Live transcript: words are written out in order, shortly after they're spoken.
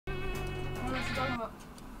talking about?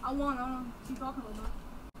 I won. I don't know what you talking about.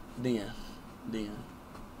 Dan.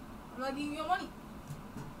 I'm not giving you your money.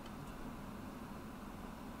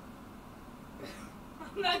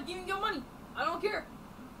 I'm not giving you your money. I don't care.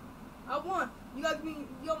 I won. You gotta give me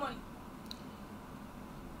your money.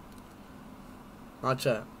 I'll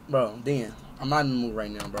chat. Bro, Dan, I'm not in the mood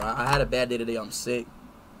right now, bro. I had a bad day today. I'm sick.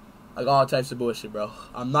 Like, all types of bullshit, bro.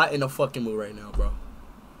 I'm not in the fucking mood right now, bro.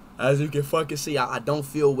 As you can fucking see, I don't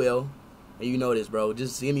feel well. And you know this, bro.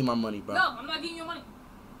 Just give me my money, bro. No, I'm not giving you your money.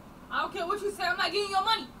 I don't care what you say. I'm not giving you your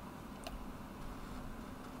money.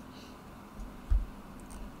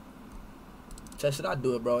 Chat, should I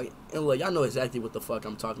do it, bro? And look, y'all know exactly what the fuck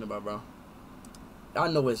I'm talking about, bro.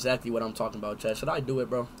 Y'all know exactly what I'm talking about, chat. Should I do it,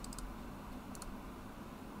 bro?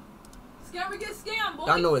 Scammer get scammed, boy.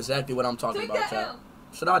 Y'all know exactly what I'm talking Take about, that chat. L.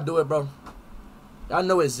 Should I do it, bro? Y'all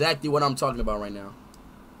know exactly what I'm talking about right now.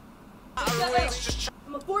 Take that L.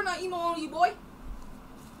 I'm a Fortnite emo on you, boy.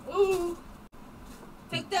 Ooh.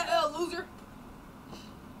 Take that L, loser.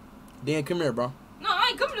 Dan, come here, bro. No, I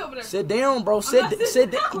ain't coming over there. Sit down, bro. Sit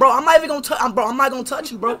down, bro. I'm not even gonna touch. Bro, I'm not gonna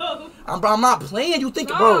touch you, bro. I'm not playing. You think,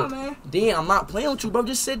 bro? Man. Dan, I'm not playing with you, bro.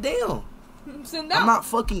 Just sit down. I'm sitting down. I'm not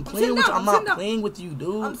fucking playing with you. I'm not down. playing with you,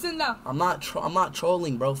 dude. I'm sitting down. I'm not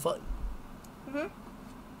trolling, bro. Fuck. You're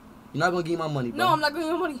not gonna give me my money, bro. No, I'm not giving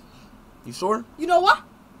you money. You sure? You know why?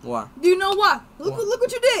 Why? Do you know why? Look What?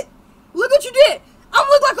 what you did. Look what you did. I'm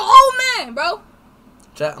look like an old man, bro.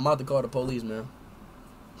 Chat, I'm about to call the police, man.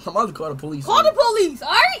 I'm about to call the police. Call man. the police,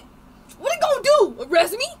 alright? What they gonna do?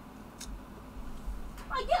 Arrest me?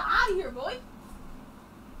 Like, get out of here, boy.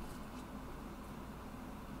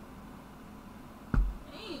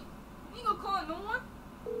 Hey, you ain't gonna call no one?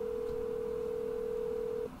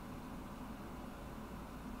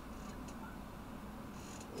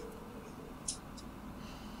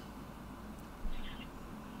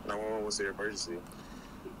 No one was your emergency.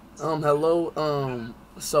 Hello.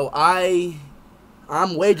 So I'm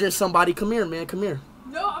wagering somebody. Come here, man. Come here.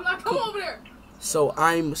 No, I'm not coming over there. So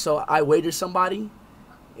I wagered somebody,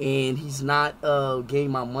 and he's not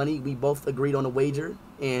getting my money. We both agreed on a wager,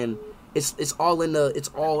 and it's all in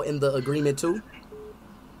the agreement too.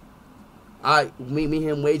 Me and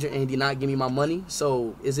him wager, and he did not give me my money.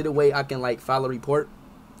 So is it a way I can like file a report?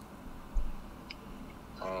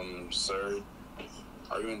 Sir,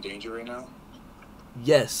 are you in danger right now?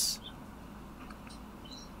 Yes.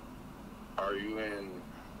 Are you in?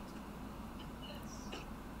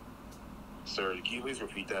 Sir, can you please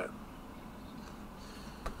repeat that?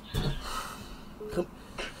 Oh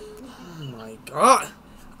my god.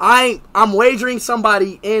 I'm wagering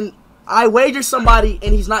somebody, and I wager somebody,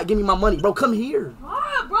 and he's not giving me my money. Bro, come here.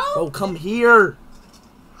 Ah, bro. Bro, come here.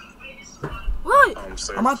 What?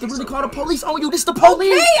 Sir, I'm about to please really don't call the promise. police on you. This the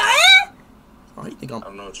police. Hey, I am. Oh, you think I'm? I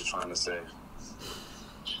don't know what you're trying to say.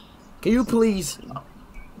 Can you please? I'm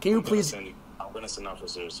gonna send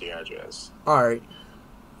officers to your address. All right.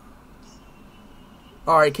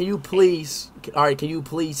 All right. Can you please? All right. Can you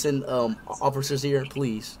please send officers here,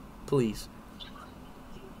 please?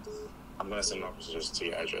 I'm gonna send officers to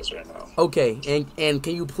your address right now. Okay. And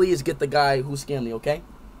can you please get the guy who scammed me? Okay.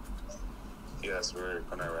 Yes, we're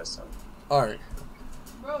gonna arrest him. All right.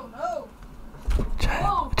 Bro, no.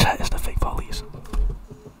 Chat is the fake police.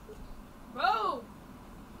 Bro.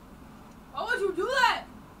 Why would you do that?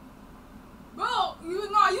 Bro, you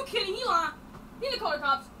kidding. He lying. He didn't call the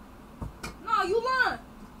cops. Nah, you lying.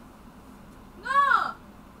 Nah.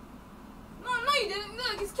 No, you didn't.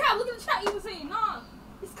 Look, it's Cap. Look at the chat. He was saying, nah.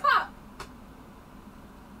 It's Cop.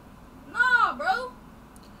 Nah, bro.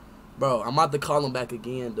 Bro, I'm about to call him back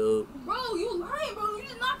again, dude. Bro, you lying, bro. You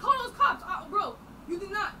did not call those cops. Bro, you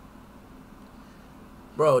did not.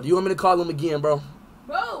 Bro, do you want me to call him again, bro?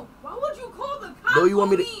 Bro, why would you call the cops? Do you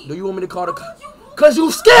want me on to? Do you want me to call the? Why would you call Cause you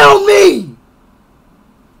scammed me.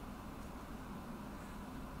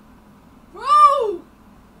 Bro!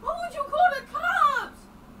 Why would you call the cops?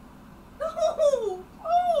 No!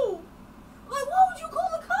 Oh! Like, what would you call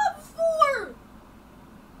the cops for?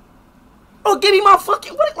 Bro, give me my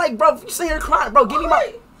fucking what? Like, bro, you sitting here crying, bro. Give me my.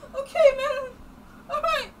 Alright. Okay, man.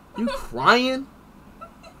 Alright. You crying?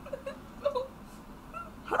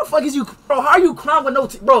 How the fuck is you, bro? How are you crying with no,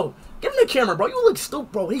 bro? Get in the camera, bro. You look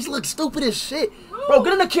stupid, bro. He looks stupid as shit, bro.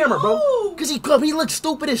 Get in the camera, bro. Cause he looks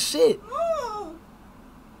stupid as shit, No.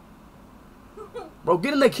 bro.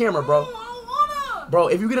 Get in the camera, bro. No, I don't wanna. Bro,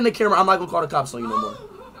 if you get in the camera, I'm not gonna call the cops on you no more.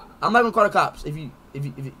 I'm not gonna call the cops if you don't get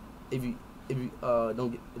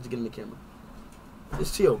in the camera.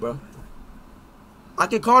 Just chill, bro. I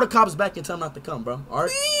can call the cops back and tell them not to come, bro. All right.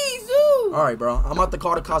 Please, dude. All right, bro. I'm about to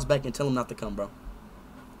call the cops back and tell them not to come, bro.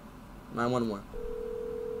 911.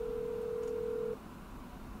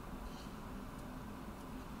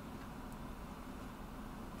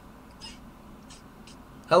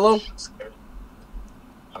 Hello?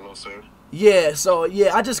 Hello, sir. Yeah, so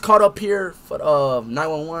yeah, I just caught up here for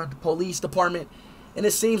 911, the police department, and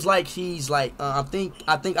it seems like he's like I think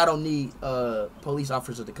I don't need police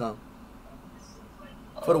officer to come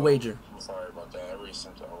for the wager. I'm sorry about that. I already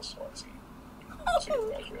sent the whole SWAT team to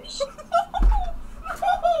your address.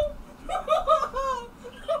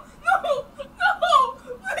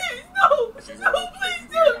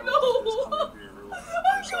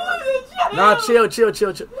 Nah, chill.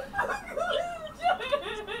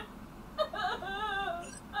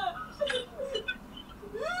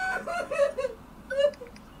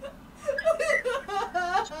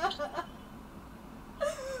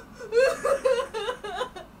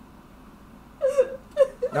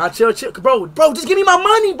 Nah, chill. Bro, just give me my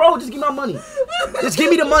money, bro. Just give me my money. Just give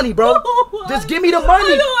me the money, bro. Just give me the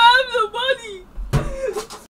money.